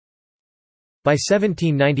By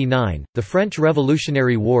 1799, the French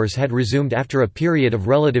Revolutionary Wars had resumed after a period of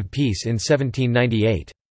relative peace in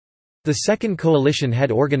 1798. The Second Coalition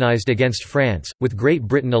had organized against France, with Great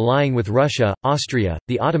Britain allying with Russia, Austria,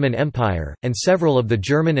 the Ottoman Empire, and several of the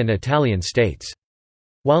German and Italian states.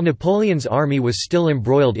 While Napoleon's army was still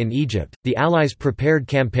embroiled in Egypt, the Allies prepared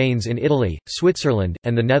campaigns in Italy, Switzerland,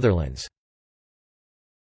 and the Netherlands.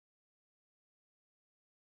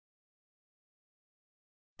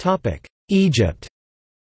 Egypt.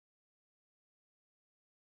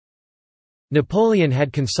 Napoleon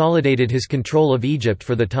had consolidated his control of Egypt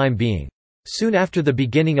for the time being. Soon after the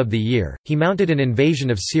beginning of the year, he mounted an invasion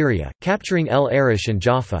of Syria, capturing El Arish and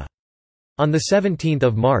Jaffa. On 17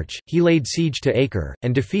 March, he laid siege to Acre,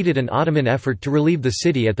 and defeated an Ottoman effort to relieve the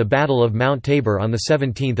city at the Battle of Mount Tabor on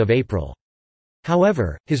 17 April.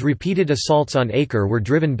 However, his repeated assaults on Acre were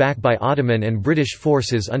driven back by Ottoman and British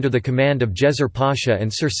forces under the command of Djezzar Pasha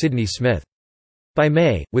and Sir Sidney Smith. By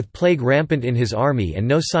May, with plague rampant in his army and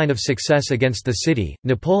no sign of success against the city,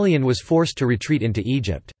 Napoleon was forced to retreat into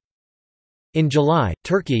Egypt. In July,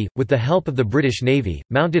 Turkey, with the help of the British Navy,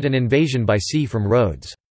 mounted an invasion by sea from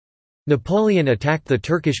Rhodes. Napoleon attacked the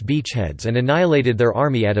Turkish beachheads and annihilated their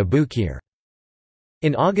army at Abu Qir.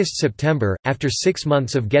 In August–September, after 6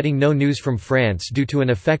 months of getting no news from France due to an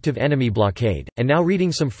effective enemy blockade, and now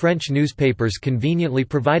reading some French newspapers conveniently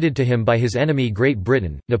provided to him by his enemy Great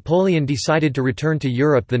Britain, Napoleon decided to return to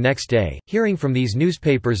Europe the next day, hearing from these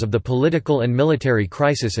newspapers of the political and military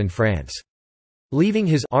crisis in France. Leaving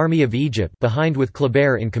his Army of Egypt behind with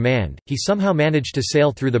Kleber in command, he somehow managed to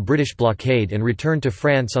sail through the British blockade and returned to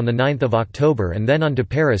France on 9 October and then on to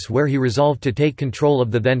Paris, where he resolved to take control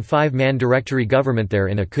of the then 5-man Directory government there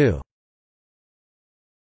in a coup.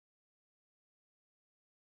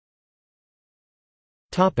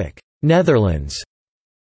 Netherlands.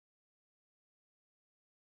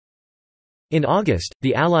 In August,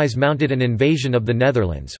 the Allies mounted an invasion of the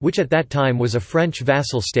Netherlands, which at that time was a French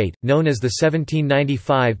vassal state, known as the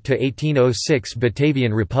 1795–1806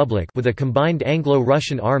 Batavian Republic, with a combined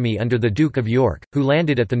Anglo-Russian army under the Duke of York, who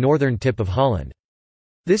landed at the northern tip of Holland.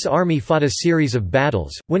 This army fought a series of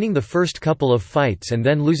battles, winning the first couple of fights and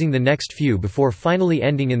then losing the next few before finally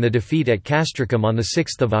ending in the defeat at Castricum on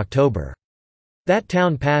 6 October. That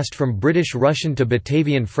town passed from British-Russian to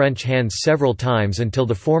Batavian French hands several times until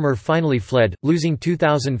the former finally fled, losing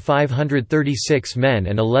 2,536 men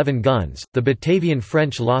and 11 guns. The Batavian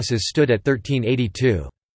French losses stood at 1,382.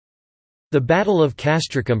 The Battle of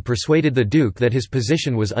Castricum persuaded the Duke that his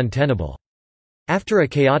position was untenable. After a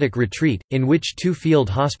chaotic retreat, in which 2 field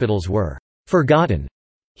hospitals were forgotten,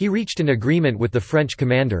 he reached an agreement with the French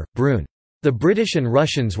commander, Brune. The British and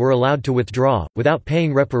Russians were allowed to withdraw, without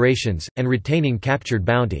paying reparations, and retaining captured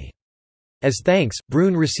bounty. As thanks,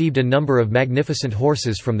 Brune received a number of magnificent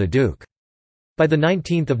horses from the Duke. By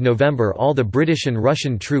 19 November all the British and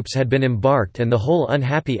Russian troops had been embarked and the whole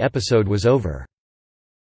unhappy episode was over.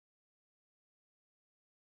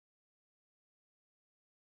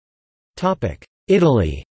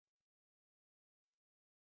 Italy.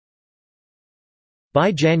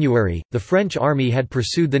 By January, the French army had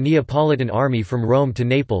pursued the Neapolitan army from Rome to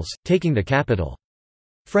Naples, taking the capital.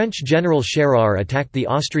 French General Scherrer attacked the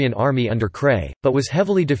Austrian army under Kray, but was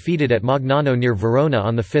heavily defeated at Magnano near Verona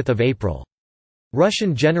on 5 April.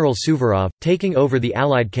 Russian General Suvorov, taking over the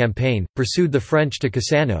Allied campaign, pursued the French to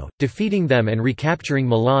Cassano, defeating them and recapturing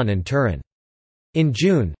Milan and Turin. In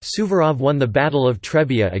June, Suvorov won the Battle of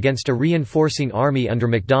Trebia against a reinforcing army under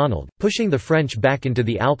MacDonald, pushing the French back into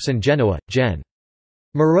the Alps and Genoa. Gen.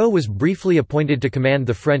 Moreau was briefly appointed to command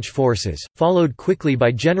the French forces, followed quickly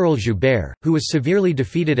by General Joubert, who was severely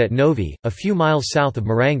defeated at Novi, a few miles south of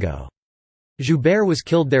Marengo. Joubert was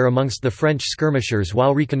killed there amongst the French skirmishers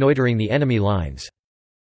while reconnoitering the enemy lines.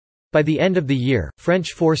 By the end of the year,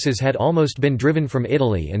 French forces had almost been driven from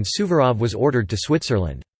Italy and Suvorov was ordered to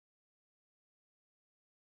Switzerland.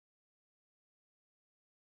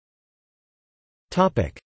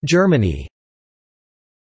 Germany.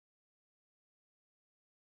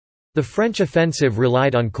 The French offensive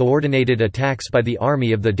relied on coordinated attacks by the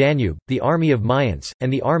Army of the Danube, the Army of Mayence,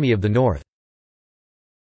 and the Army of the North.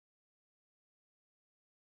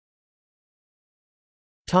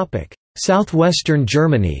 Southwestern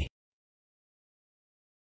Germany.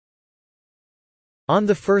 On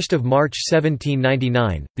 1 March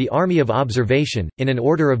 1799, the Army of Observation, in an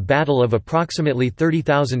order of battle of approximately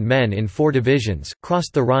 30,000 men in 4 divisions,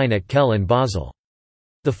 crossed the Rhine at Kehl and Basel.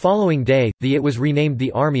 The following day, it was renamed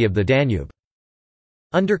the Army of the Danube.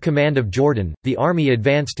 Under command of Jourdan, the army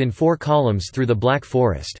advanced in 4 columns through the Black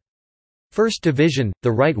Forest. 1st Division,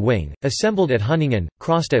 the right wing, assembled at Hunningen,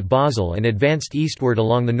 crossed at Basel and advanced eastward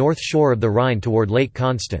along the north shore of the Rhine toward Lake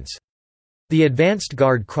Constance. The advanced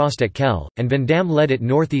guard crossed at Kell, and Vandamme led it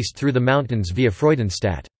northeast through the mountains via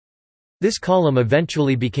Freudenstadt. This column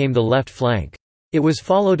eventually became the left flank. It was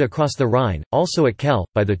followed across the Rhine, also at Kell,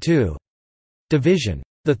 by the 2. Division.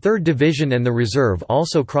 The 3rd Division and the reserve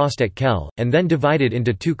also crossed at Kell, and then divided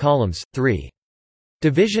into 2 columns, 3.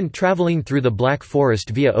 Division travelling through the Black Forest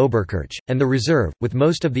via Oberkirch, and the reserve, with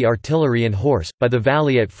most of the artillery and horse, by the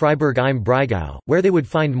valley at Freiburg im Breisgau, where they would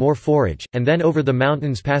find more forage, and then over the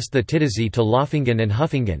mountains past the Titisee to Loffingen and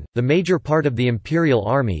Huffingen. The major part of the Imperial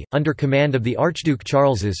Army, under command of the Archduke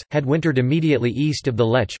Charles's, had wintered immediately east of the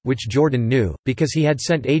Lech, which Jourdan knew, because he had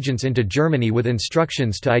sent agents into Germany with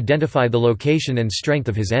instructions to identify the location and strength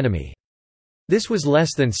of his enemy. This was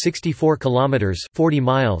less than 64 kilometers (40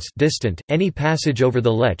 miles) distant. Any passage over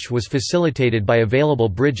the Lech was facilitated by available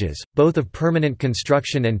bridges, both of permanent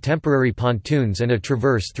construction and temporary pontoons, and a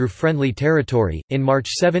traverse through friendly territory. In March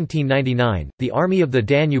 1799, the Army of the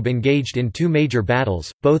Danube engaged in 2 major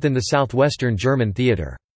battles, both in the southwestern German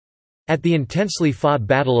theatre. At the intensely fought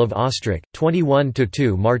Battle of Ostrach,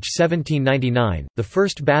 21–2 March 1799, the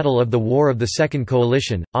first battle of the War of the Second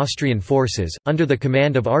Coalition, Austrian forces, under the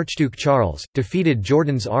command of Archduke Charles, defeated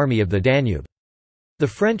Jourdan's Army of the Danube. The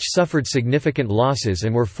French suffered significant losses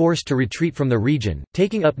and were forced to retreat from the region,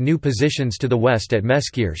 taking up new positions to the west at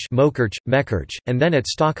Meskirch, Mekirch, and then at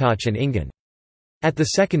Stockach and Ingen. At the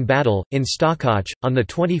second battle, in Stockach, on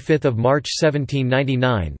 25 March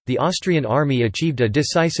 1799, the Austrian army achieved a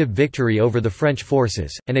decisive victory over the French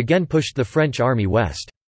forces, and again pushed the French army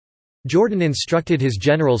west. Jourdan instructed his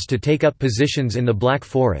generals to take up positions in the Black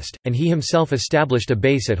Forest, and he himself established a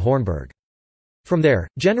base at Hornberg. From there,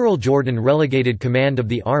 General Jourdan relegated command of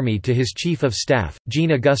the army to his chief of staff,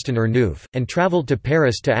 Jean-Augustin Ernouf, and travelled to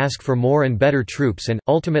Paris to ask for more and better troops and,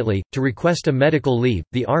 ultimately, to request a medical leave.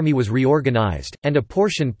 The army was reorganized, and a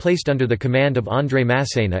portion placed under the command of André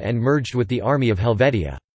Masséna and merged with the Army of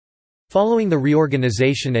Helvetia. Following the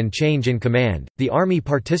reorganization and change in command, the army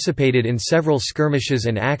participated in several skirmishes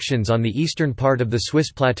and actions on the eastern part of the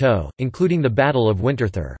Swiss plateau, including the Battle of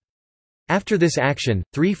Winterthur. After this action,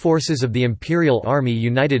 3 forces of the Imperial Army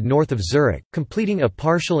united north of Zurich, completing a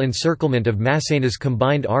partial encirclement of Masséna's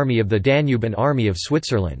combined Army of the Danube and Army of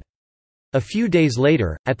Switzerland. A few days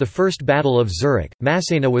later, at the First Battle of Zurich,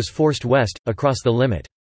 Masséna was forced west, across the limit.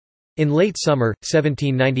 In late summer,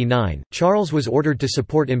 1799, Charles was ordered to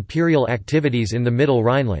support imperial activities in the Middle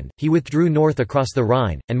Rhineland. He withdrew north across the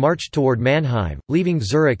Rhine, and marched toward Mannheim, leaving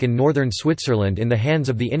Zurich in northern Switzerland in the hands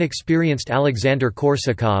of the inexperienced Alexander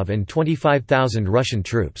Korsakov and 25,000 Russian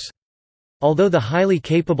troops. Although the highly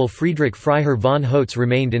capable Friedrich Freiherr von Hotz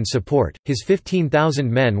remained in support, his 15,000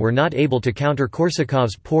 men were not able to counter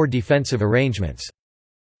Korsakov's poor defensive arrangements.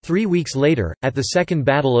 3 weeks later, at the Second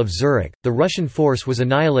Battle of Zurich, the Russian force was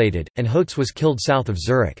annihilated, and Hotz was killed south of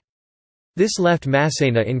Zurich. This left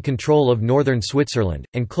Masséna in control of northern Switzerland,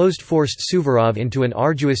 and forced Suvorov into an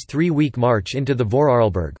arduous 3-week march into the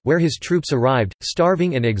Vorarlberg, where his troops arrived,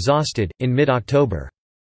 starving and exhausted, in mid-October.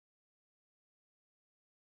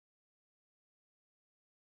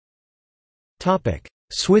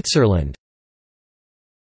 Switzerland.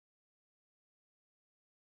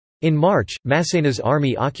 In March, Masséna's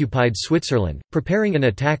army occupied Switzerland, preparing an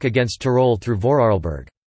attack against Tyrol through Vorarlberg.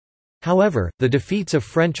 However, the defeats of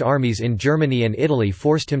French armies in Germany and Italy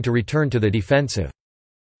forced him to return to the defensive.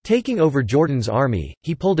 Taking over Jourdan's army,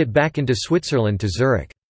 he pulled it back into Switzerland to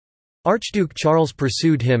Zurich. Archduke Charles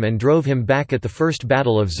pursued him and drove him back at the First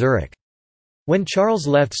Battle of Zurich. When Charles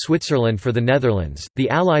left Switzerland for the Netherlands,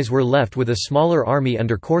 the Allies were left with a smaller army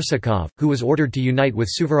under Korsakov, who was ordered to unite with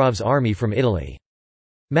Suvorov's army from Italy.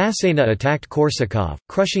 Masséna attacked Korsakov,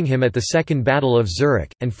 crushing him at the Second Battle of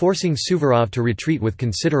Zurich, and forcing Suvorov to retreat with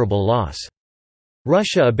considerable loss.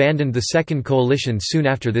 Russia abandoned the Second Coalition soon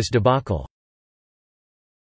after this debacle.